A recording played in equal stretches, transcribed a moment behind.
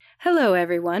Hello,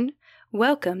 everyone.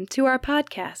 Welcome to our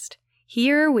podcast.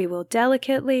 Here we will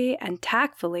delicately and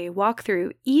tactfully walk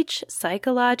through each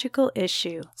psychological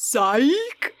issue.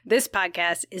 Psych! This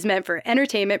podcast is meant for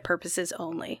entertainment purposes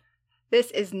only.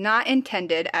 This is not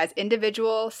intended as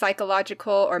individual,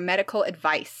 psychological, or medical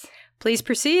advice. Please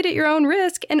proceed at your own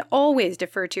risk and always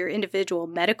defer to your individual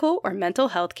medical or mental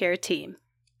health care team.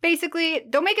 Basically,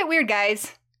 don't make it weird,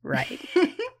 guys. Right.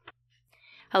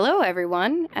 Hello,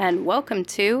 everyone, and welcome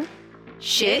to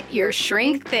Shit Your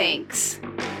Shrink Thinks.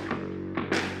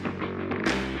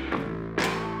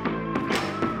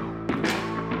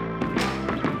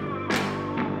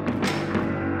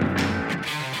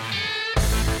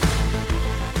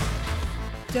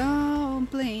 Don't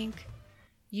blink.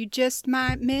 You just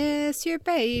might miss your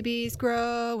babies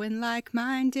growing like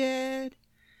mine did.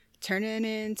 Turning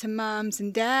into moms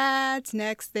and dads.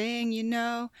 Next thing you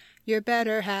know, your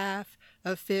better half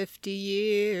of 50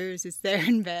 years is there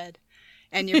in bed.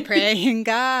 And you're praying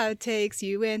God takes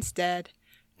you instead.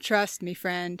 Trust me,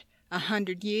 friend,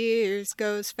 100 years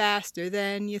goes faster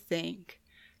than you think.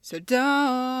 So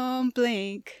don't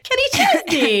blink. Kenny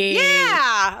Chesney!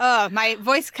 Yeah! Oh, my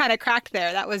voice kind of cracked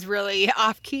there. That was really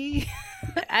off-key.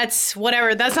 That's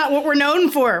whatever. That's not what we're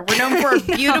known for. We're known for our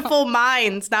beautiful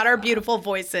minds, not our beautiful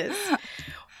voices.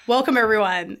 Welcome,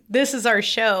 everyone. This is our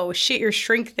show, Shit Your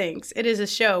Shrink Thinks. It is a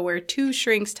show where two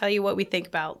shrinks tell you what we think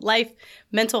about life,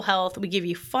 mental health. We give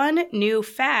you fun, new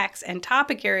facts and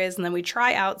topic areas, and then we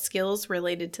try out skills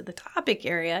related to the topic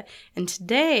area. And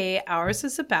today, ours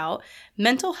is about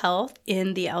mental health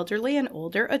in the elderly and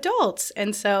older adults.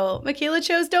 And so, Michaela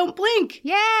chose Don't Blink.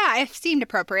 Yeah, it seemed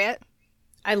appropriate.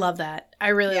 I love that. I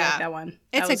really like that one.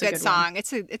 It's a good song. One.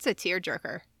 It's a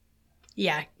tearjerker.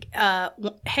 Yeah.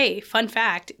 Hey, fun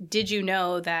fact. Did you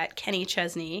know that Kenny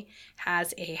Chesney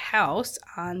has a house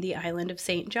on the island of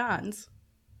St. John's?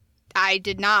 I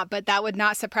did not, but that would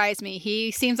not surprise me.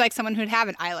 He seems like someone who'd have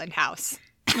an island house.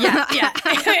 Yeah.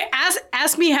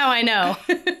 Ask me how I know.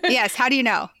 Yes, how do you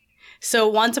know? So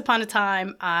once upon a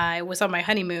time, I was on my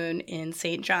honeymoon in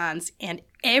St. John's, and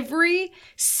every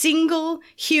single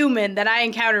human that I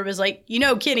encountered was like, you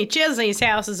know, Kenny Chesney's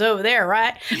house is over there,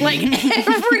 right? Like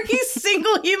every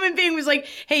single human being was like,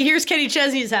 hey, here's Kenny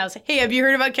Chesney's house. Hey, have you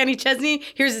heard about Kenny Chesney?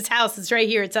 Here's his house. It's right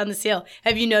here. It's on this hill.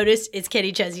 Have you noticed it's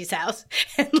Kenny Chesney's house?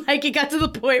 And like it got to the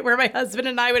point where my husband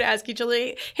and I would ask each other,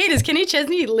 hey, does Kenny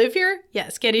Chesney live here?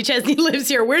 Yes, Kenny Chesney lives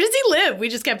here. Where does he live? We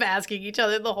just kept asking each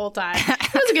other the whole time.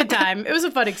 It was a good time. It was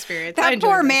a fun experience. That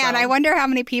poor man. I wonder how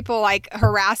many people like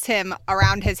harass him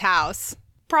around his house.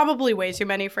 Probably way too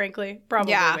many, frankly.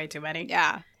 Probably way too many.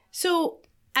 Yeah. So,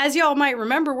 as y'all might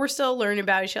remember, we're still learning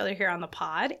about each other here on the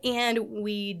pod, and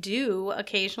we do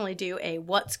occasionally do a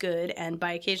What's Good, and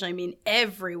by occasionally I mean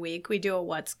every week we do a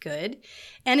What's Good,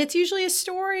 and it's usually a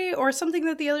story or something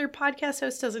that the other podcast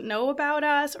host doesn't know about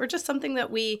us, or just something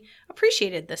that we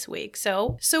appreciated this week.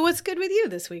 So what's good with you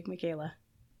this week, Michaela?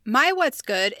 My What's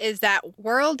Good is that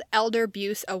World Elder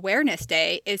Abuse Awareness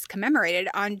Day is commemorated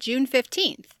on June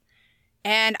 15th.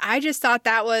 And I just thought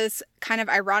that was kind of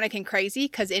ironic and crazy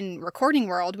because in recording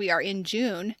world, we are in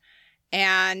June.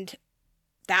 And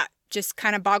that just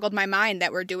kind of boggled my mind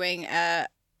that we're doing an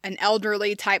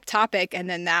elderly type topic. And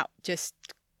then that just,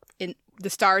 the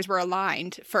stars were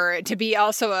aligned for it to be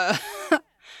also a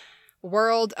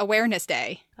World Awareness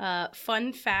Day.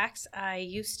 Fun facts, I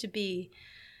used to be...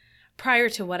 prior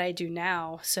to what I do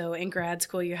now, so in grad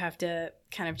school, you have to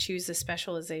kind of choose a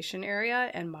specialization area,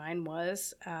 and mine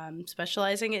was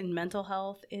specializing in mental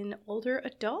health in older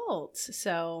adults.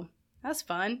 So that's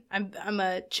fun. I'm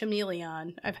a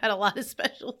chameleon. I've had a lot of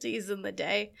specialties in the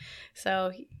day.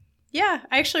 So yeah,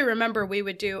 I actually remember we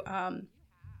would do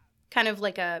kind of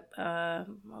like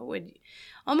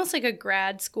almost like a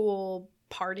grad school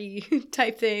party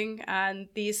type thing on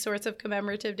these sorts of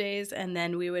commemorative days, and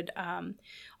then we would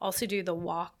also do the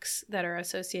walks that are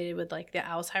associated with like the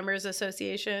Alzheimer's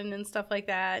Association and stuff like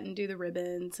that, and do the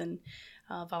ribbons and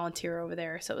volunteer over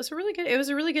there. So it was a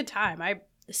really good time. A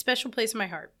special place in my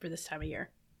heart for this time of year.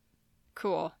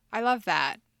 Cool. I love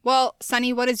that. Well,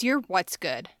 Sunny, what is your What's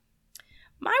Good?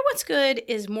 My What's Good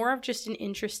is more of just an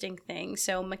interesting thing.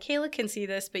 So Michaela can see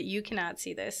this, but you cannot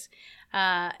see this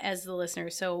as the listener.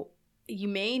 So you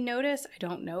may notice, I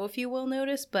don't know if you will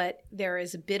notice, but there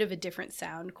is a bit of a different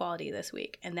sound quality this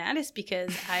week. And that is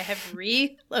because I have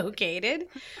relocated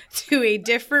to a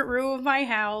different room of my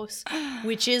house,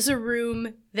 which is a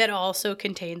room that also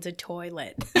contains a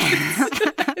toilet.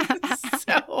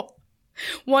 So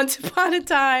once upon a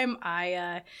time,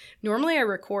 normally I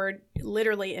record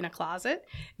literally in a closet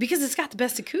because it's got the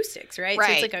best acoustics, right?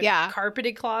 Right, so it's like a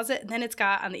carpeted closet. And then it's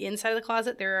got on the inside of the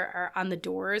closet, there are on the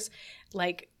doors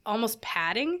like almost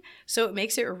padding, so it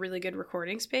makes it a really good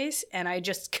recording space. And I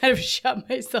just kind of shut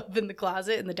myself in the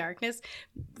closet in the darkness.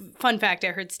 Fun fact, I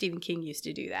heard Stephen King used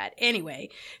to do that. Anyway,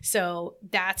 so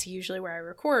that's usually where I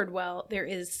record. Well, there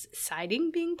is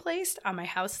siding being placed on my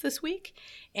house this week,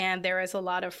 and there is a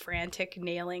lot of frantic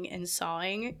nailing and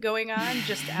sawing going on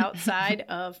just outside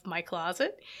of my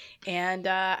closet. And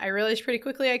I realized pretty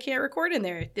quickly I can't record in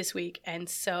there this week. And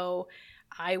so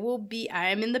I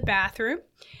am in the bathroom.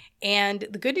 And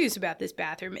the good news about this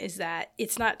bathroom is that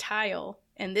it's not tile.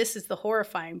 And this is the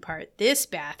horrifying part. This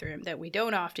bathroom that we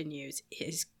don't often use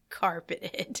is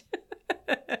carpeted.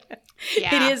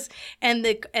 Yeah. It is. And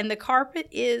the carpet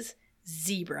is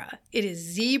zebra. It is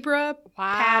zebra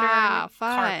pattern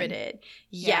carpeted.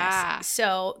 Yes. Yeah.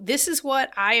 So this is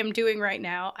what I am doing right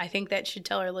now. I think that should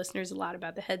tell our listeners a lot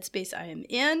about the headspace I am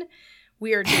in.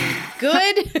 We are doing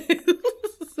good.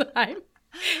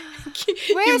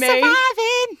 We're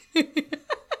surviving.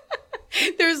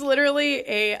 There's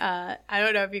literally I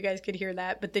don't know if you guys could hear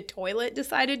that, but the toilet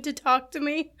decided to talk to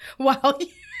me while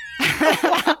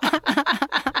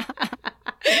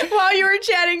you were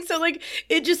chatting. So like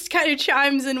it just kind of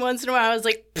chimes in once in a while. I was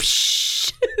like,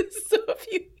 psh. So if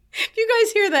you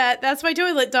guys hear that, that's my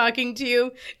toilet talking to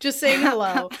you, just saying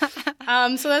hello.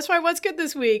 So that's my What's Good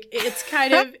this week. It's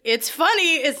it's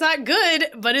funny. It's not good,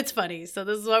 but it's funny. So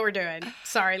this is what we're doing.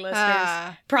 Sorry,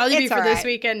 listeners. Probably be for this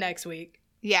weekend next week.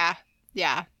 Yeah.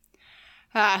 Yeah.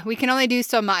 We can only do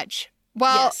so much.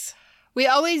 Well, yes. We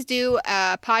always do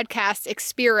a podcast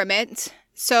experiment.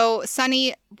 So,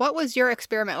 Sunny, what was your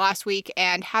experiment last week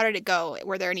and how did it go?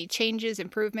 Were there any changes,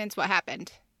 improvements? What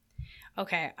happened?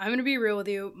 Okay, I'm going to be real with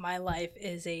you. My life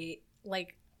is a,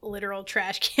 literal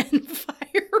trash can fire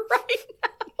right now.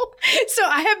 So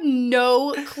I have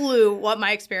no clue what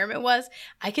my experiment was.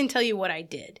 I can tell you what I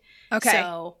did. Okay.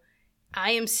 So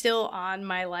I am still on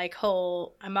my,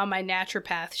 I'm on my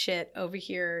naturopath shit over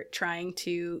here trying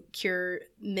to cure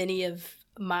many of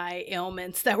my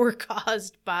ailments that were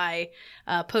caused by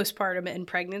postpartum and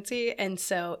pregnancy. And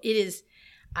so it is,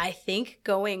 I think,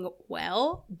 going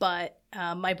well, but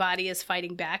my body is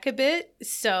fighting back a bit.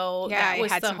 So yeah, that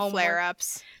was had the some homework.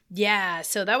 flare-ups. Yeah,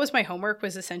 so that was my homework,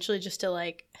 was essentially just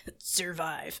to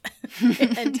survive.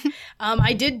 And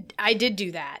I did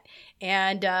do that.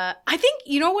 And I think,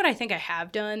 you know what I think I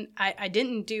have done? I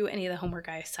didn't do any of the homework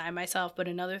I assigned myself, but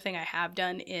another thing I have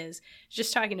done is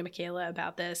just talking to Michaela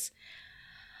about this.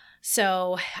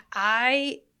 So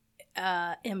I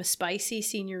am a spicy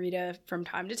senorita from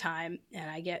time to time, and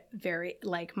I get very,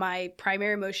 my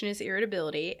primary emotion is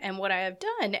irritability. And what I have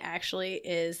done actually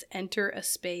is enter a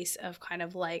space of kind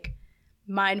of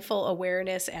mindful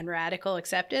awareness and radical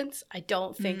acceptance. I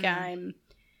don't think I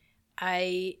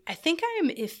think I am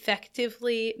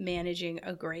effectively managing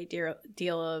a great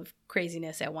deal of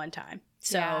craziness at one time.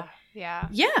 So yeah.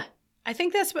 I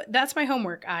think that's my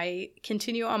homework. I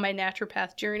continue on my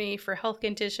naturopath journey for health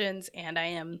conditions, and I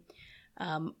am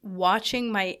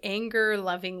watching my anger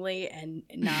lovingly and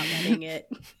not letting it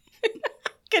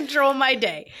control my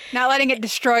day. Not letting it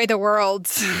destroy the world.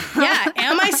 Yeah.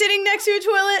 Am I sitting next to a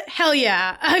toilet? Hell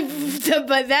yeah.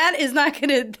 But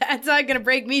that's not gonna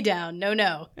break me down.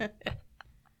 No.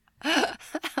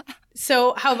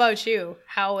 So how about you?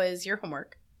 How was your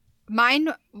homework? Mine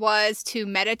was to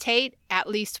meditate at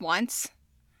least once.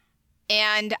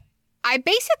 And I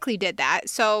basically did that.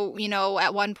 So,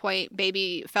 at one point,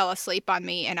 baby fell asleep on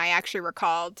me, and I actually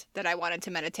recalled that I wanted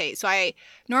to meditate. So I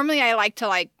like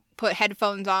to put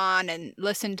headphones on and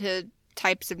listen to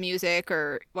types of music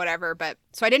or whatever. But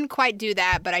so I didn't quite do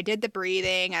that, but I did the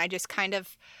breathing, and I just kind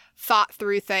of thought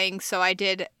through things. So I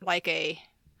did a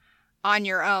on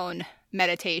your own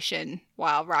meditation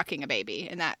while rocking a baby,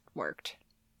 and that worked.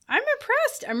 I'm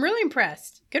impressed. I'm really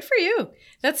impressed. Good for you.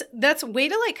 That's a way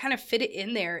to kind of fit it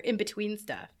in there in between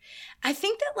stuff. I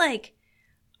think that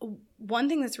one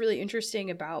thing that's really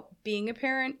interesting about being a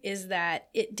parent is that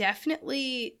it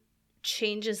definitely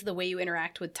changes the way you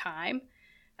interact with time.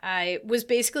 I was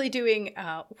basically doing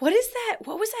what is that?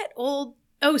 What was that old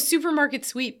supermarket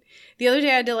sweep. The other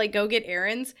day I had to go get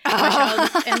errands.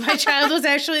 My child was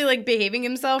actually behaving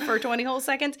himself for 20 whole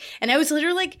seconds. And I was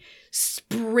literally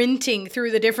sprinting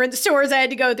through the different stores I had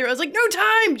to go through. I was like, no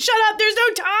time, shut up, there's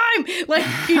no time.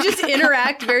 You just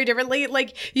interact very differently.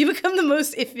 You become the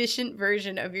most efficient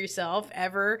version of yourself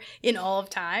ever in all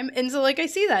of time. And so I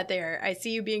see that there. I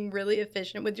see you being really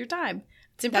efficient with your time.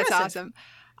 It's impressive. That's awesome.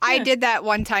 I did that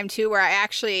one time too, where I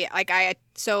actually I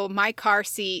So my car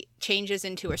seat changes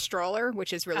into a stroller,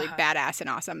 which is really badass and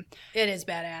awesome. It is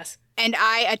badass. And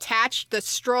I attached the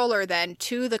stroller then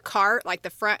to the cart, like the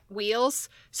front wheels.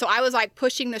 So I was like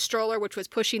pushing the stroller, which was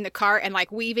pushing the cart, and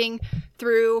like weaving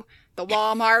through the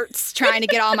Walmarts trying to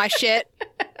get all my shit.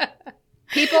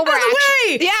 People were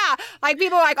actually, yeah, like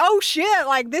people were like, oh shit,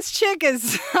 like this chick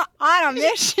is on a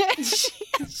mission.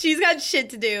 She's got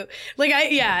shit to do. Like,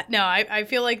 I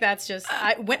feel like that's just,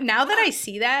 now that I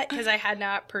see that, because I had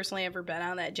not personally ever been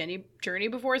on that journey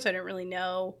before, so I didn't really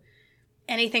know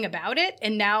anything about it.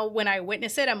 And now when I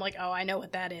witness it, I'm like, oh, I know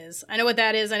what that is. I know what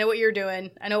that is. I know what you're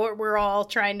doing. I know what we're all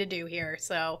trying to do here.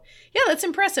 So yeah, that's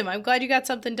impressive. I'm glad you got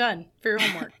something done for your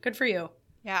homework. Good for you.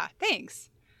 Yeah, thanks.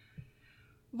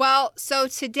 Well, so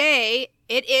today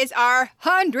it is our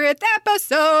 100th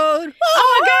episode.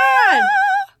 Oh my God!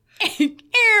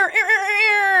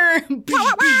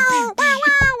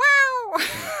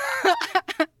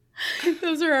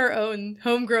 Those are our own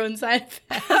homegrown sound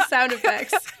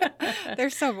effects. They're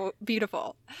so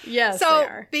beautiful. Yes, so, they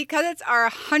are. Because it's our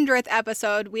 100th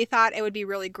episode, we thought it would be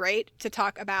really great to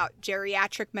talk about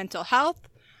geriatric mental health,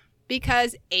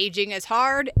 because aging is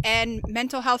hard and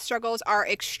mental health struggles are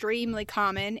extremely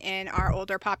common in our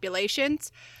older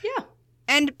populations. Yeah.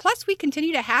 And plus, we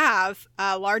continue to have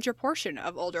a larger portion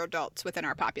of older adults within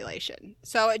our population.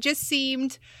 So it just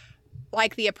seemed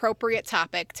like the appropriate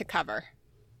topic to cover.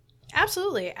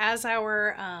 Absolutely. As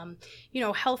our,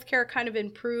 healthcare kind of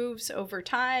improves over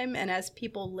time, and as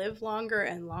people live longer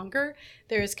and longer,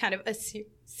 there's kind of a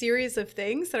series of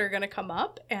things that are going to come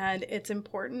up, and it's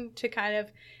important to kind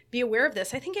of be aware of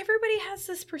this. I think everybody has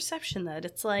this perception that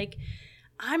it's like,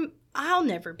 I'll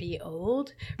never be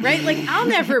old, right? Like, I'll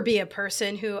never be a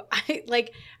person who I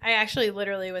actually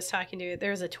literally was talking to,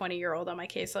 there's a 20-year-old on my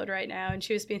caseload right now, and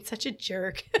she was being such a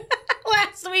jerk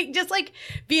last week, just like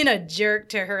being a jerk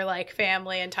to her like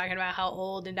family and talking about how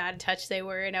old and out of touch they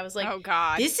were. And I was like, oh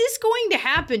God, this is going to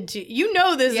happen to you.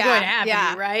 Know this is going to happen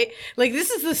to you, right? Like, this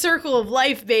is the circle of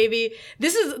life, baby.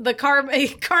 This is the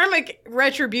karmic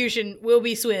retribution will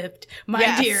be swift,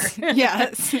 my dear.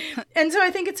 Yes. And so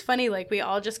I think it's funny, like, we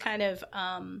all just kind of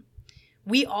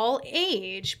we all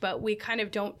age, but we kind of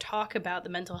don't talk about the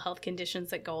mental health conditions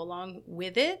that go along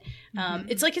with it.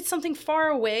 It's like it's something far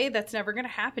away that's never going to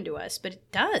happen to us, but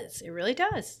it does. It really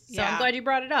does. So I'm glad you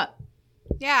brought it up.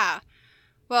 Yeah.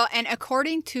 Well, and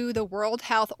according to the World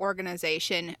Health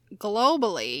Organization,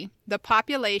 globally, the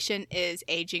population is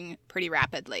aging pretty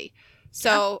rapidly.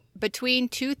 So between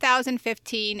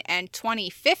 2015 and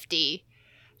 2050,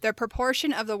 the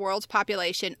proportion of the world's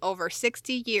population over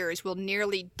 60 years will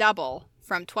nearly double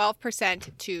from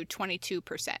 12% to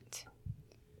 22%.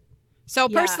 So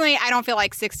personally, I don't feel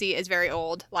like 60 is very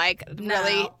old. Like,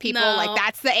 really, people, like,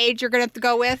 that's the age you're going to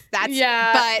go with. That's,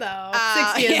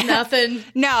 but 60 is nothing.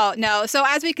 No. So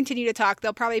as we continue to talk,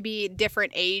 there'll probably be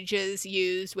different ages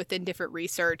used within different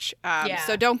research.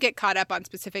 So don't get caught up on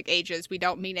specific ages. We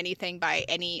don't mean anything by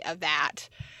any of that.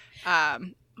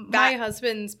 My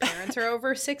husband's parents are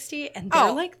over 60, and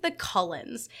they're like the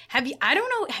Cullens. Have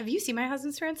you seen my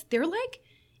husband's parents? They're like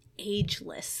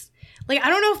ageless. Like, I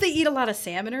don't know if they eat a lot of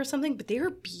salmon or something, but they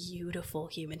are beautiful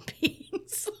human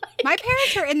beings. My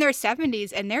parents are in their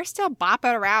 70s, and they're still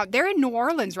bopping around. They're in New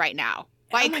Orleans right now.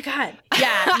 Like, oh my God.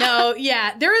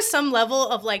 Yeah, there is some level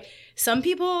of like, some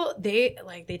people, they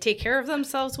take care of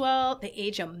themselves well. They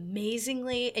age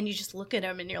amazingly. And you just look at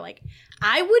them and you're like,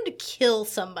 I would kill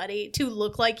somebody to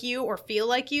look like you or feel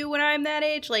like you when I'm that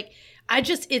age. Like,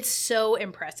 it's so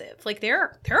impressive. Like,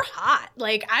 they're hot.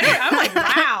 Like, I'm like,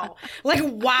 wow. Like,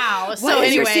 wow. So what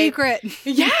is your secret?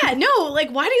 Yeah, no, like,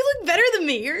 why do you look better than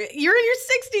me? You're in your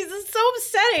 60s. It's so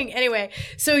upsetting. Anyway,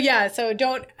 so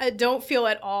don't feel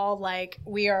at all like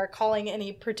we are calling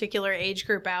any particular age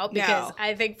group out, because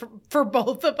I think for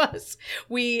both of us,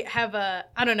 we have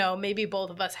I don't know, maybe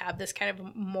both of us have this kind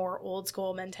of more old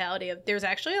school mentality of there's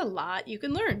actually a lot you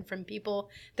can learn from people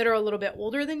that are a little bit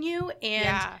older than you,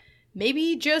 and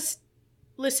maybe just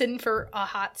listen for a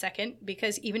hot second,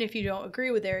 because even if you don't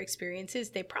agree with their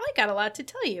experiences, they probably got a lot to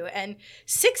tell you. And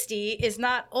 60 is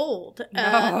not old.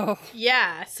 No.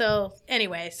 So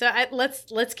anyway,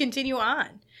 let's continue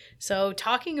on. So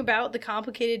talking about the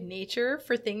complicated nature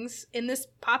for things in this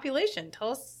population, tell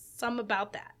us some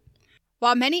about that.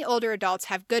 While many older adults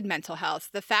have good mental health,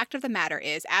 the fact of the matter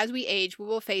is, as we age, we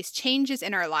will face changes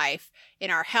in our life, in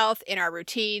our health, in our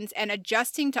routines, and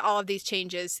adjusting to all of these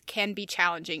changes can be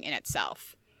challenging in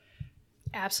itself.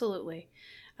 Absolutely.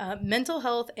 Mental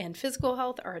health and physical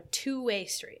health are a two-way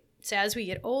street. So as we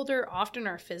get older, often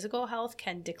our physical health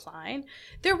can decline.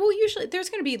 There's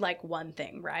going to be like one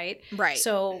thing, right? Right.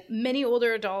 So many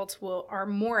older adults are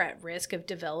more at risk of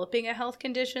developing a health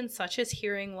condition such as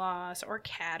hearing loss or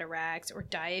cataracts or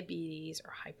diabetes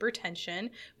or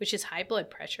hypertension, which is high blood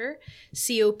pressure,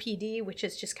 COPD, which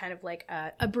is just kind of like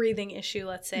a breathing issue,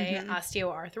 let's say,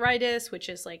 osteoarthritis, which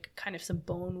is like kind of some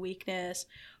bone weakness,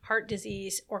 heart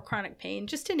disease, or chronic pain,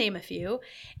 just to name a few.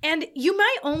 And you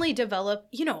might only develop,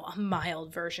 a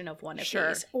mild version of one of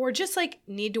these, or just like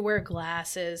need to wear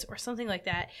glasses or something like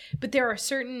that. But there are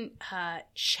certain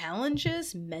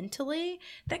challenges mentally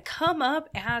that come up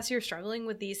as you're struggling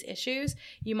with these issues.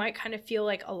 You might kind of feel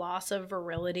like a loss of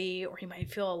virility, or you might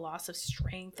feel a loss of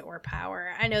strength or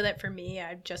power. I know that for me,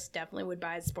 I just definitely would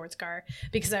buy a sports car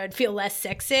because I would feel less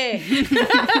sexy. I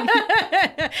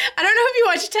don't know if you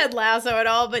watch Ted Lasso at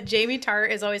all, but Jamie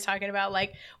Tart is always talking about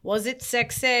like, was it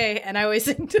sexy? And I always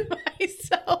think to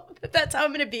myself that that's how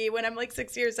I'm going to be when I'm like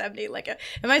 60 or 70. Like,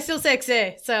 am I still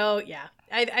sexy? So yeah,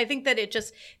 I think that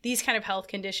these kind of health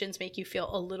conditions make you feel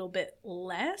a little bit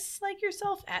less like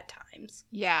yourself at times.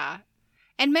 Yeah.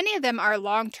 And many of them are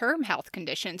long-term health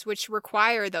conditions, which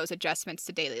require those adjustments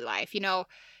to daily life.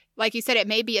 Like you said, it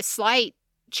may be a slight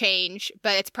change,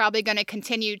 but it's probably going to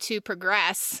continue to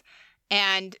progress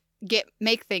and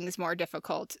make things more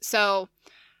difficult. So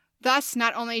thus,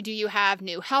 not only do you have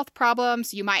new health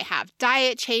problems, you might have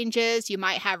diet changes, you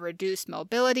might have reduced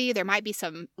mobility, there might be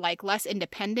some like less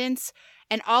independence,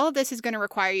 and all of this is going to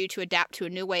require you to adapt to a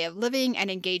new way of living and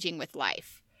engaging with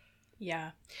life.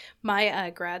 Yeah.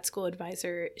 My grad school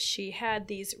advisor, she had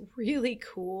these really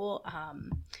cool,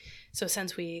 so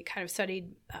since we kind of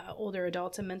studied older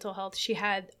adults and mental health, she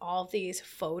had all these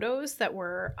photos that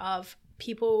were of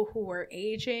people who were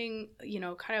aging,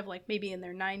 kind of like maybe in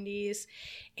their 90s,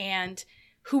 and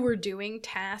who were doing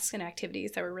tasks and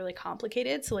activities that were really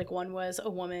complicated. So like one was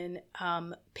a woman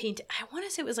paint. I want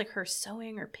to say it was like her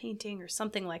sewing or painting or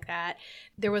something like that.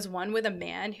 There was one with a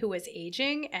man who was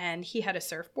aging, and he had a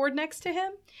surfboard next to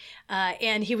him.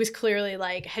 And he was clearly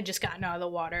like, had just gotten out of the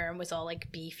water and was all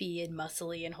like beefy and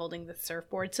muscly and holding the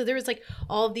surfboard. So there was like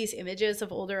all of these images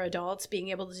of older adults being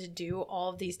able to do all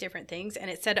of these different things.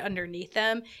 And it said underneath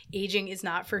them, aging is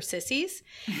not for sissies.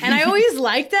 And I always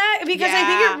like that because I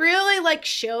think it really like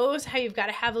shows how you've got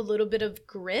to have a little bit of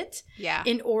grit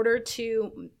in order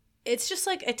to, it's just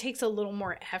like it takes a little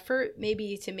more effort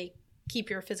maybe to keep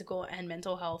your physical and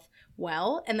mental health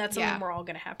well, and that's something we're all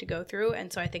going to have to go through.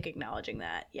 And so I think acknowledging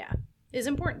that is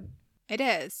important. It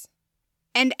is.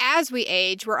 And as we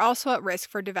age, we're also at risk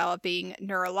for developing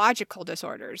neurological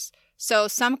disorders. So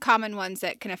some common ones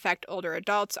that can affect older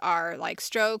adults are like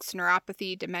strokes,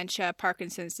 neuropathy, dementia,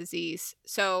 Parkinson's disease.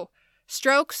 So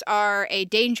strokes are a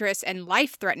dangerous and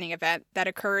life-threatening event that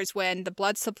occurs when the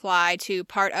blood supply to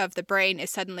part of the brain is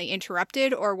suddenly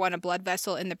interrupted or when a blood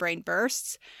vessel in the brain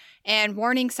bursts. And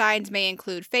warning signs may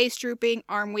include face drooping,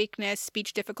 arm weakness,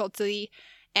 speech difficulty.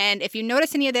 And if you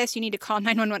notice any of this, you need to call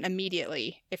 911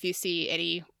 immediately if you see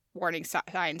any warning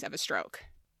signs of a stroke.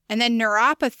 And then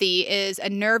neuropathy is a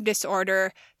nerve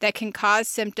disorder that can cause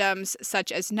symptoms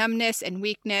such as numbness and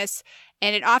weakness,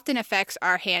 and it often affects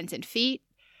our hands and feet.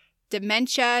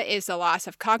 Dementia is the loss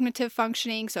of cognitive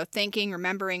functioning, so thinking,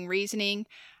 remembering, reasoning,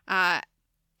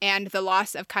 and the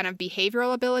loss of kind of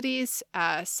behavioral abilities,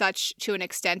 such to an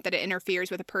extent that it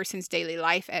interferes with a person's daily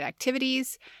life and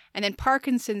activities. And then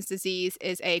Parkinson's disease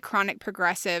is a chronic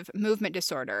progressive movement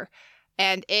disorder,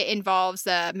 and it involves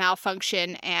the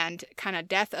malfunction and kind of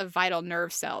death of vital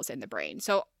nerve cells in the brain.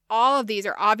 So all of these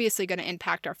are obviously going to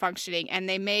impact our functioning, and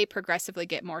they may progressively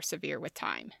get more severe with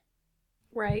time.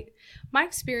 Right. My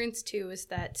experience too is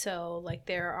that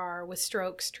there are with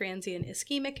strokes, transient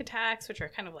ischemic attacks, which are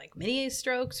kind of like mini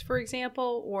strokes, for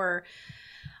example, or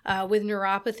with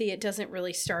neuropathy, it doesn't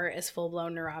really start as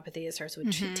full-blown neuropathy. It starts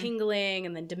with tingling,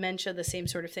 and then dementia, the same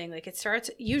sort of thing. Like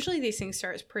usually these things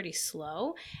start pretty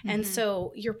slow. And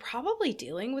so you're probably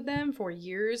dealing with them for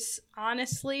years,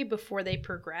 honestly, before they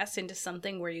progress into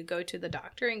something where you go to the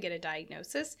doctor and get a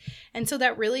diagnosis. And so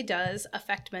that really does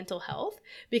affect mental health,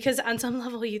 because on some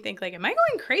level you think like, am I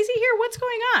going crazy here? What's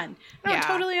going on? I don't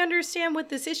totally understand what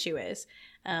this issue is.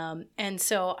 And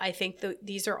so I think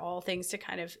these are all things to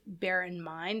kind of bear in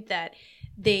mind, that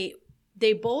they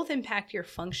both impact your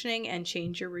functioning and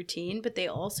change your routine, but they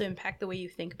also impact the way you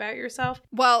think about yourself.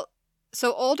 Well,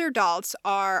 so older adults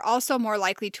are also more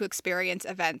likely to experience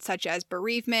events such as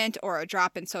bereavement or a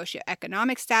drop in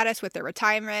socioeconomic status with their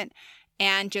retirement,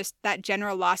 and just that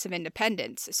general loss of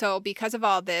independence. So because of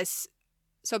all this,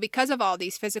 So because of all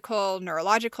these physical,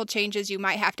 neurological changes, you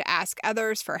might have to ask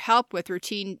others for help with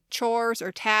routine chores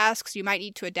or tasks. You might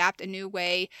need to adapt a new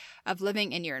way of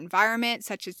living in your environment,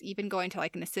 such as even going to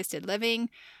like an assisted living.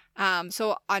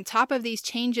 So on top of these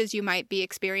changes, you might be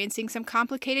experiencing some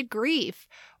complicated grief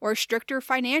or stricter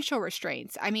financial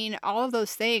restraints. I mean, all of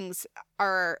those things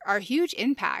are huge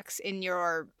impacts in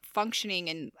your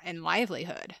functioning and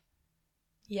livelihood.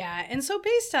 Yeah, and so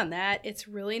based on that, it's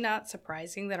really not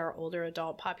surprising that our older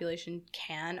adult population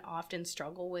can often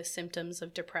struggle with symptoms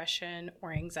of depression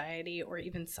or anxiety or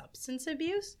even substance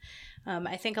abuse.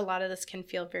 I think a lot of this can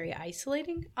feel very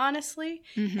isolating, honestly,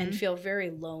 and feel very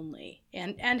lonely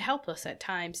and helpless at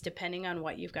times, depending on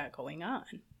what you've got going on.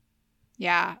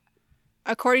 Yeah.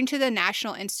 According to the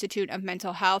National Institute of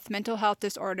Mental Health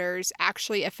disorders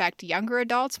actually affect younger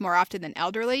adults more often than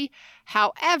elderly.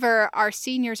 However, our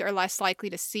seniors are less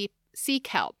likely to seek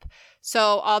help.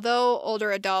 So, although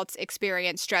older adults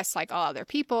experience stress like all other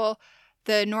people,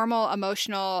 the normal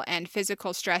emotional and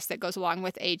physical stress that goes along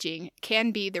with aging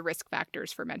can be the risk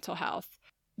factors for mental health.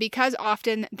 Because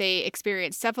often they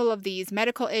experience several of these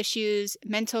medical issues,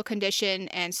 mental condition,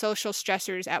 and social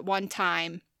stressors at one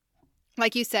time,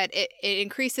 like you said, it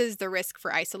increases the risk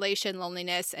for isolation,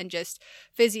 loneliness, and just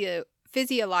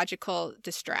physiological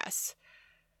distress.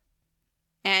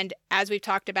 And as we've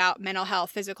talked about, mental health,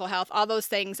 physical health, all those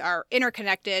things are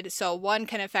interconnected. So one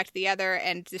can affect the other,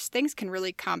 and just things can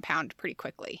really compound pretty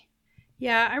quickly.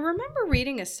 Yeah, I remember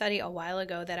reading a study a while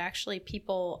ago that actually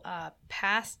people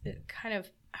past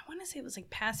I want to say it was like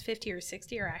past 50 or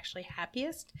 60 are actually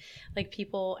happiest. Like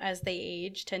people as they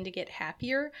age tend to get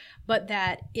happier, but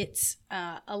that it's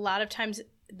a lot of times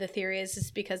the theory is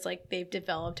because like they've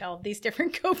developed all of these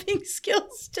different coping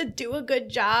skills to do a good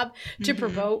job to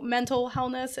promote mental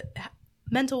wellness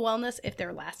if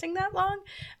they're lasting that long.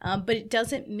 But it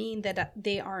doesn't mean that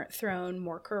they aren't thrown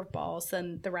more curveballs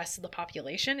than the rest of the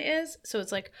population is. So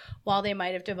it's like while they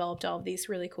might have developed all of these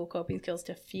really cool coping skills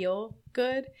to feel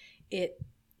good,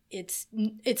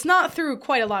 it's not through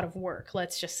quite a lot of work.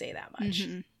 Let's just say that much.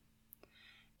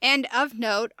 And of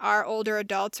note, our older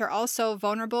adults are also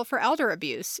vulnerable for elder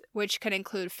abuse, which can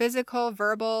include physical,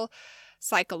 verbal,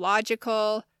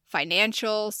 psychological,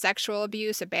 financial, sexual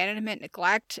abuse, abandonment,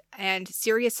 neglect, and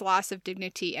serious loss of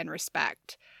dignity and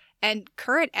respect. And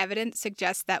current evidence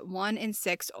suggests that 1 in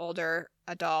 6 older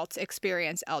adults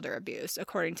experience elder abuse,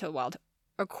 according to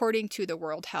the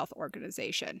World Health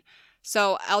Organization.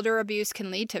 So elder abuse can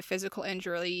lead to physical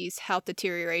injuries, health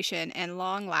deterioration, and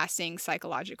long-lasting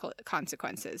psychological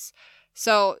consequences.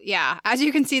 So yeah, as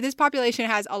you can see, this population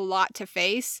has a lot to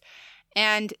face.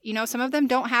 And, some of them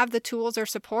don't have the tools or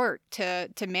support to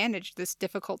manage this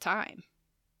difficult time.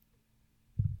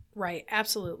 Right,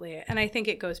 absolutely. And I think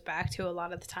it goes back to a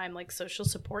lot of the time, like social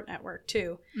support network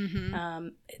too.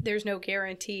 There's no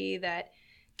guarantee that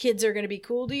kids are going to be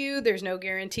cool to you. There's no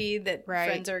guarantee that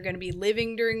friends are going to be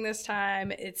living during this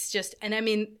time. It's just, and I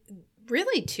mean,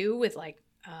 really too, with like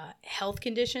health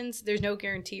conditions, there's no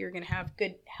guarantee you're going to have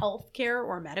good health care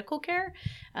or medical care.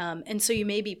 And so you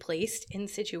may be placed in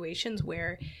situations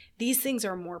where these things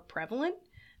are more prevalent.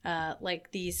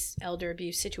 Like these elder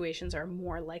abuse situations are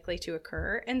more likely to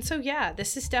occur. And so, yeah,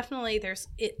 this is definitely,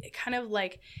 it kind of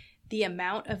like the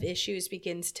amount of issues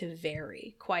begins to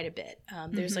vary quite a bit.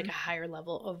 There's like a higher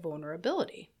level of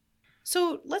vulnerability.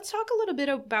 So let's talk a little bit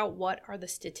about what are the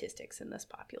statistics in this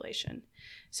population.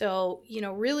 So,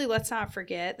 really let's not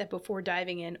forget that before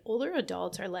diving in, older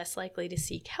adults are less likely to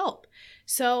seek help.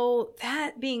 So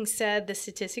that being said, the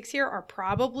statistics here are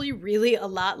probably really a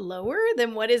lot lower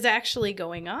than what is actually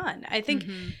going on. I think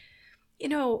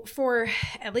for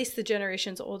at least the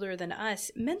generations older than us,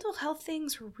 mental health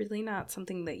things were really not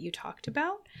something that you talked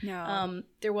about. No.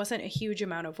 There wasn't a huge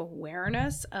amount of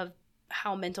awareness of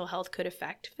how mental health could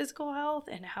affect physical health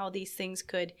and how these things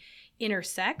could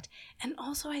intersect. And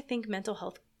also, I think mental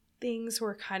health things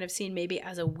were kind of seen maybe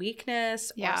as a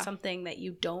weakness or something that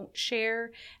you don't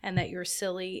share and that you're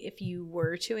silly if you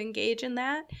were to engage in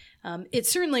that.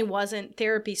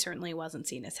 Therapy certainly wasn't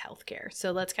seen as healthcare.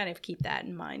 So let's kind of keep that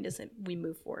in mind as we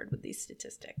move forward with these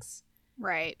statistics.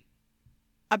 Right.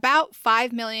 About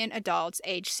 5 million adults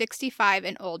age 65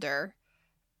 and older,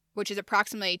 which is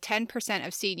approximately 10%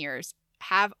 of seniors,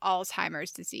 have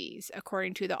Alzheimer's disease,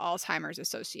 according to the Alzheimer's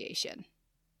Association.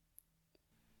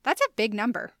 That's a big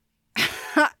number.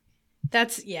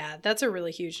 That's a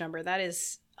really huge number. That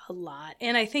is a lot.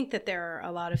 And I think that there are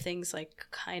a lot of things like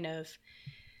kind of,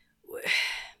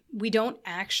 we don't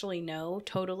actually know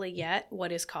totally yet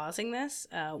what is causing this,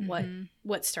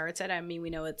 what starts it. I mean,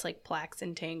 we know it's like plaques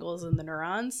and tangles in the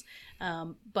neurons,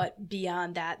 but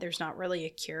beyond that, there's not really a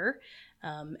cure.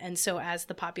 And so as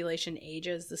the population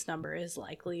ages, this number is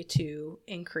likely to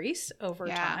increase over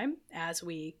time as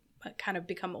we kind of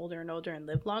become older and older and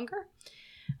live longer.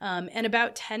 And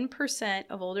about 10%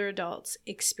 of older adults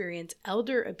experience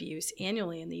elder abuse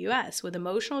annually in the U.S., with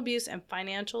emotional abuse and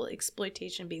financial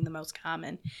exploitation being the most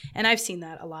common. And I've seen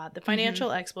that a lot. The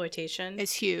financial exploitation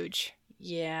is huge.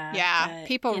 Yeah. Yeah.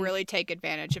 People really take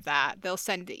advantage of that. They'll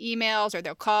send emails or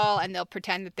they'll call and they'll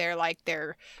pretend that they're like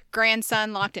their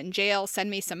grandson locked in jail. Send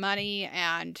me some money.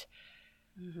 And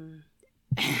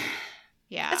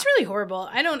yeah. It's really horrible.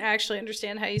 I don't actually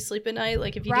understand how you sleep at night.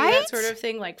 Like, if you do that sort of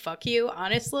thing, like, fuck you,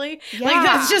 honestly. Yeah. Like,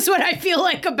 that's just what I feel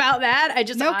like about that. I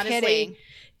just honestly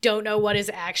don't know what is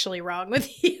actually wrong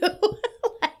with you.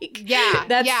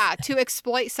 To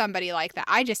exploit somebody like that.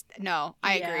 I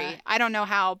agree. I don't know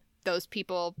how those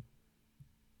people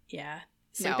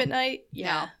sleep at night.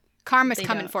 No. Karma's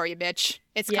coming for you, bitch.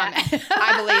 It's coming.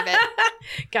 I believe it.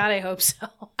 God, I hope so.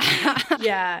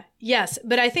 Yes.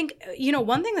 But I think,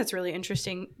 one thing that's really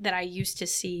interesting that I used to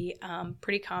see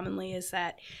pretty commonly is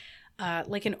that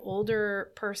like an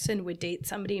older person would date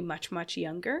somebody much, much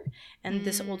younger. And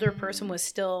this older person was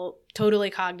still totally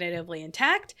cognitively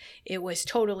intact. It was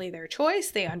totally their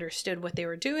choice. They understood what they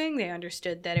were doing. They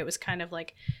understood that it was kind of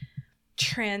like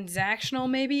transactional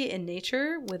maybe in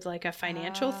nature with like a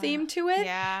financial theme to it.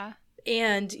 Yeah.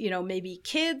 And, maybe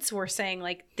kids were saying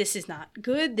like, this is not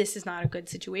good. This is not a good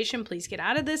situation. Please get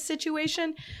out of this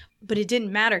situation. But it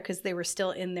didn't matter because they were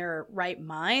still in their right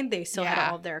mind. They still had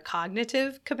all of their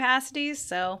cognitive capacities.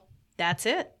 So that's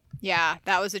it. Yeah,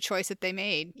 that was a choice that they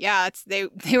made. Yeah, they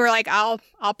were like, I'll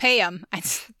pay them.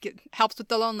 It helps with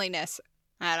the loneliness.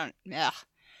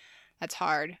 That's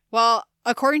hard. Well,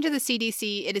 according to the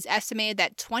CDC, it is estimated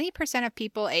that 20% of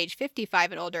people age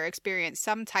 55 and older experience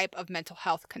some type of mental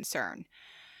health concern.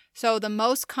 So the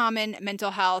most common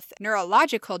mental health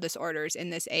neurological disorders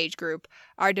in this age group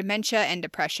are dementia and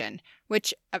depression,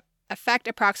 which affect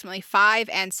approximately 5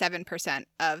 and 7%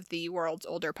 of the world's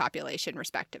older population,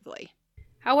 respectively.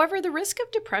 However, the risk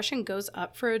of depression goes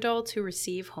up for adults who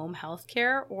receive home health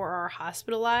care or are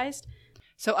hospitalized.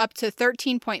 So up to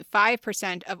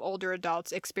 13.5% of older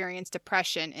adults experience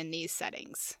depression in these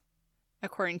settings,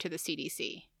 according to the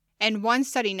CDC. And one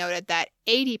study noted that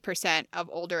 80%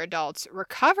 of older adults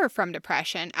recover from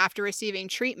depression after receiving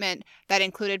treatment that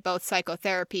included both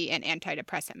psychotherapy and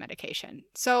antidepressant medication.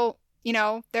 So,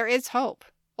 there is hope.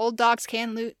 Old dogs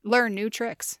can learn new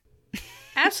tricks.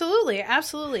 Absolutely.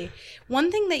 Absolutely.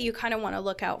 One thing that you kind of want to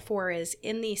look out for is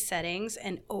in these settings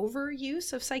an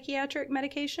overuse of psychiatric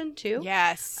medication too.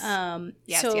 Yes.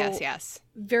 Yes.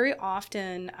 Very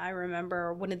often, I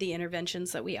remember one of the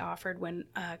interventions that we offered when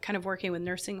kind of working with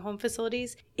nursing home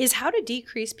facilities is how to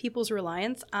decrease people's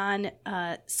reliance on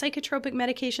psychotropic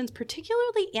medications,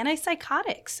 particularly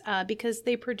antipsychotics, because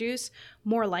they produce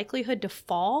more likelihood to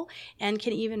fall and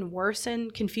can even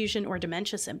worsen confusion or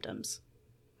dementia symptoms.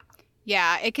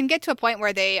 Yeah, it can get to a point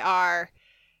where they are,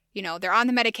 they're on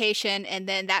the medication and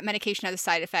then that medication has a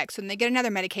side effect. So then they get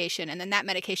another medication and then that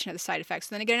medication has a side effect. So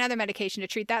then they get another medication to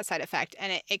treat that side effect.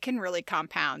 And it can really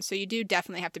compound. So you do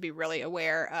definitely have to be really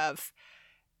aware of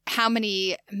how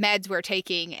many meds we're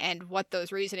taking and what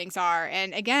those reasonings are.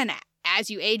 And again, as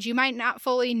you age, you might not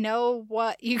fully know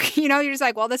what you're just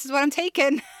like, well, this is what I'm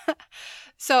taking.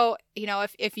 So,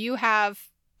 if you have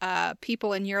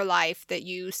people in your life that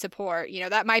you support,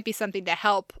 that might be something to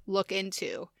help look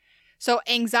into. So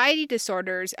anxiety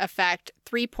disorders affect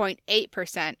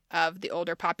 3.8% of the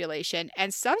older population,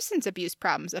 and substance abuse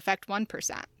problems affect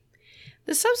 1%.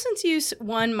 The substance use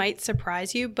one might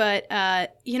surprise you, but,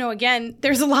 again,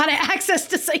 there's a lot of access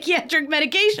to psychiatric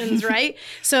medications, right?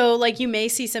 So, like, you may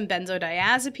see some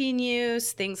benzodiazepine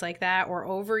use, things like that, or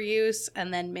overuse,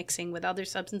 and then mixing with other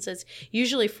substances.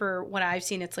 Usually for what I've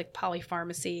seen, it's like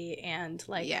polypharmacy and,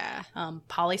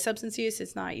 polysubstance use.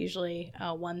 It's not usually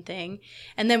one thing.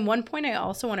 And then one point I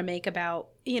also want to make about,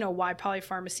 why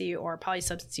polypharmacy or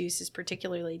polysubstance use is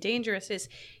particularly dangerous is,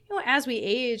 as we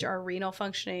age, our renal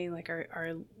functioning, like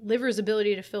our liver's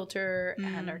ability to filter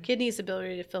and our kidneys'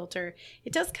 ability to filter,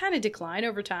 it does kind of decline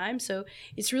over time. So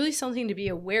it's really something to be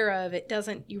aware of.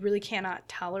 You really cannot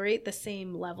tolerate the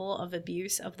same level of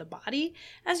abuse of the body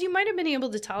as you might have been able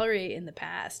to tolerate in the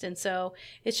past. And so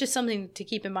it's just something to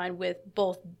keep in mind with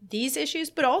both these issues,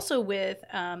 but also with,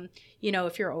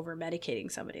 if you're over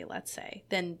medicating somebody, let's say,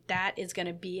 then that is going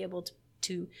to be able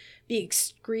to be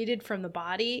excreted from the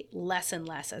body less and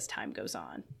less as time goes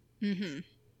on. Mm-hmm.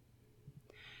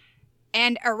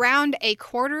 And around a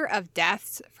quarter of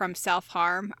deaths from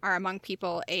self-harm are among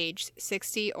people aged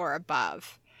 60 or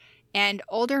above. And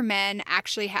older men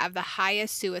actually have the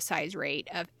highest suicide rate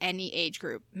of any age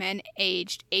group. Men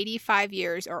aged 85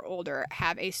 years or older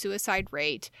have a suicide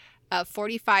rate of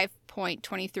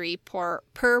 45.23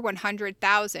 per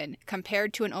 100,000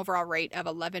 compared to an overall rate of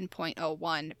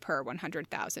 11.01 per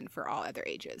 100,000 for all other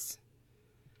ages.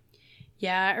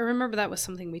 Yeah, I remember that was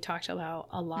something we talked about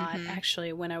a lot,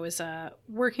 actually, when I was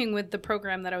working with the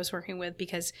program that I was working with,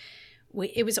 because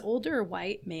it was older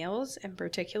white males in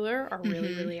particular are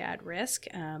really, really at risk,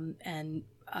 and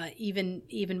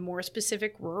even more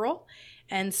specific, rural.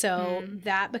 And so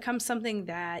that becomes something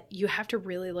that you have to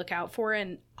really look out for.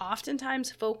 And oftentimes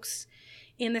folks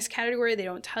in this category, they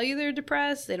don't tell you they're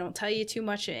depressed. They don't tell you too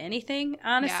much of anything.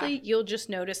 Honestly, you'll just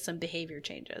notice some behavior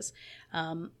changes.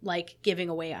 Like giving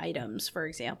away items, for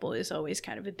example, is always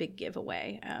kind of a big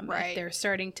giveaway. If they're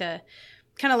starting to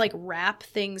kind of like wrap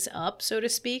things up, so to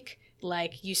speak,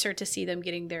 like you start to see them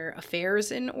getting their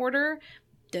affairs in order,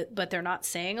 but they're not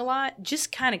saying a lot,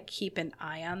 just kind of keep an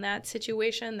eye on that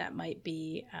situation. That might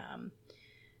be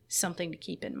something to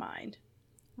keep in mind.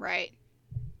 Right.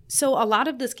 So a lot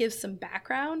of this gives some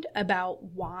background about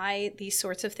why these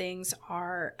sorts of things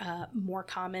are more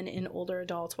common in older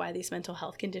adults, why these mental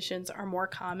health conditions are more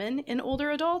common in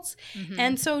older adults.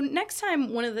 And so next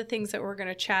time, one of the things that we're going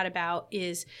to chat about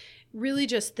is really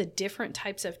just the different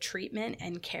types of treatment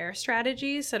and care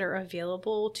strategies that are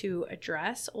available to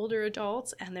address older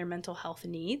adults and their mental health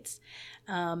needs.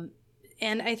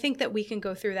 And I think that we can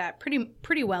go through that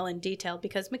pretty well in detail,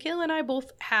 because Michaela and I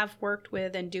both have worked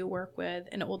with and do work with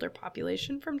an older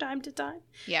population from time to time.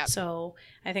 Yeah. So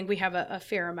I think we have a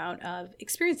fair amount of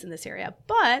experience in this area.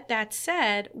 But that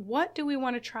said, what do we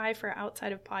want to try for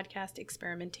outside of podcast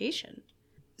experimentation?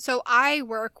 So I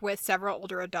work with several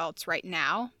older adults right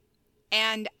now,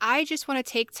 and I just want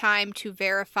to take time to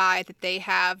verify that they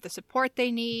have the support they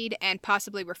need and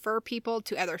possibly refer people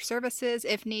to other services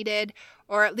if needed,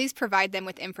 or at least provide them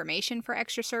with information for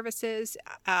extra services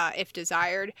if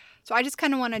desired. So I just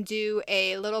kind of want to do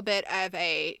a little bit of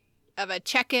a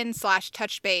check-in /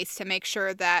 touch base to make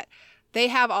sure that they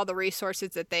have all the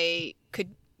resources that they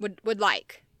would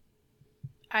like.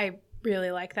 I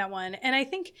really like that one. And I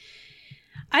think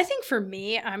for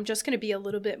me, I'm just going to be a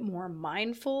little bit more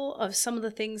mindful of some of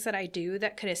the things that I do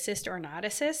that could assist or not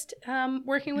assist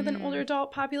working with an older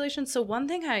adult population. So one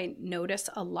thing I notice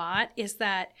a lot is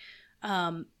that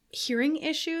hearing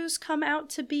issues come out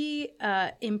to be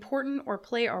important or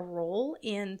play a role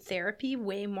in therapy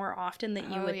way more often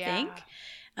than you would think.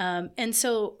 And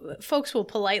so folks will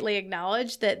politely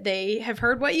acknowledge that they have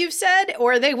heard what you've said,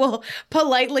 or they will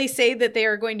politely say that they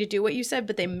are going to do what you said,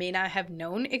 but they may not have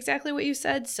known exactly what you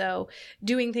said. So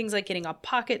doing things like getting a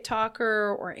pocket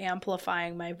talker or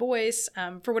amplifying my voice,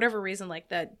 for whatever reason, like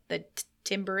the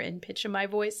timbre and pitch of my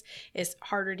voice is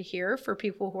harder to hear for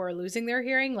people who are losing their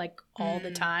hearing like all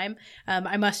the time.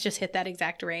 I must just hit that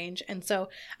exact range. And so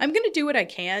I'm going to do what I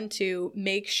can to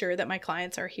make sure that my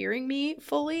clients are hearing me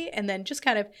fully, and then just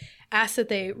kind of ask that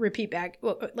they repeat back,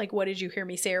 like, what did you hear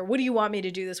me say? Or what do you want me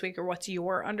to do this week? Or what's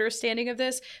your understanding of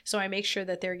this? So I make sure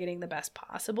that they're getting the best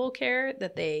possible care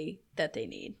that they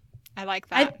need. I like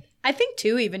that. I think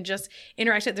too, even just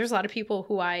interacting, there's a lot of people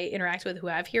who I interact with who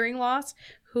have hearing loss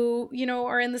who,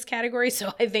 are in this category.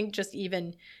 So I think just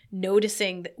even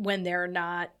noticing when they're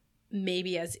not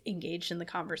maybe as engaged in the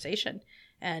conversation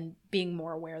and being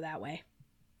more aware that way.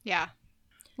 Yeah.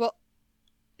 Well,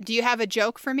 do you have a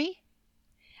joke for me?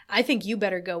 I think you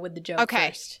better go with the joke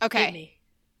first. Okay.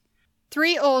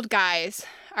 3 old guys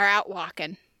are out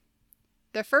walking.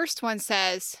 The first one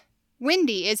says,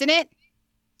 "Windy, isn't it?"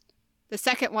 The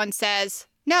second one says,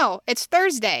 "No, it's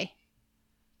Thursday."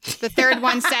 The third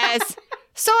one says,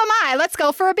 "So am I. Let's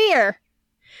go for a beer."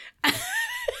 Love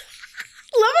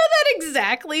how that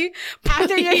exactly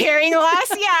after your hearing loss.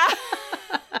 Yeah.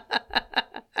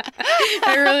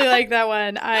 I really like that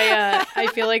one. I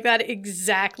feel like that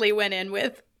exactly went in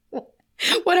with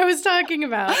what I was talking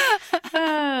about.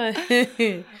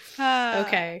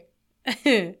 Okay.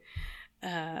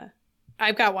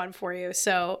 I've got one for you.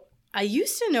 So I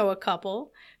used to know a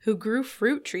couple who grew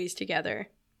fruit trees together.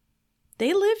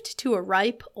 They lived to a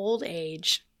ripe old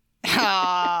age.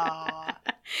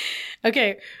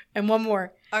 Okay, and one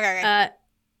more. Okay.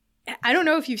 I don't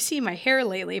know if you've seen my hair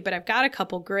lately, but I've got a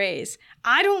couple grays.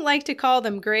 I don't like to call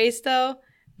them grays, though.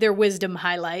 They're wisdom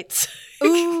highlights.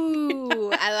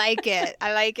 Ooh, I like it.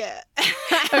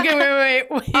 Okay, wait.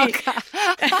 Oh,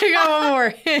 I got one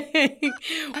more.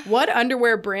 What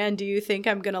underwear brand do you think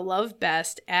I'm going to love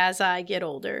best as I get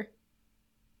older?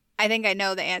 I think I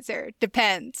know the answer.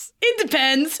 Depends. It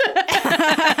depends.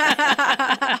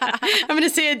 I'm going to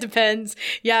say it depends.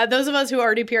 Yeah, those of us who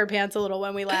already pee our pants a little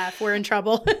when we laugh, we're in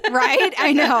trouble. Right?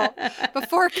 I know.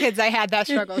 Before kids, I had that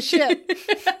struggle. Shit.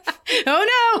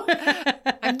 Oh, no.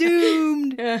 I'm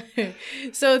doomed.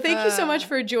 So thank you so much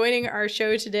for joining our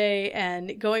show today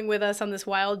and going with us on this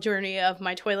wild journey of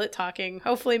my toilet talking.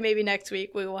 Hopefully, maybe next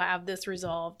week we will have this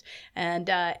resolved. And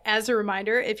as a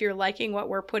reminder, if you're liking what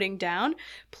we're putting down,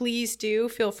 please do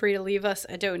feel free to leave us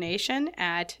a donation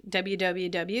at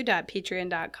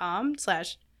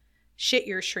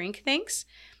www.patreon.com/shityourshrinkthinks.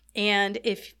 And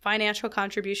if financial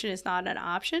contribution is not an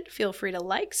option, feel free to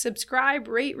like, subscribe,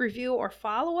 rate, review, or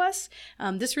follow us.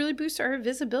 This really boosts our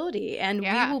visibility. And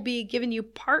we will be giving you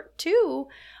part 2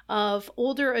 of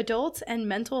older adults and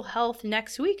mental health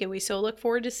next week. And we so look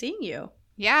forward to seeing you.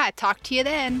 Yeah, talk to you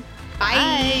then.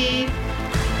 Bye.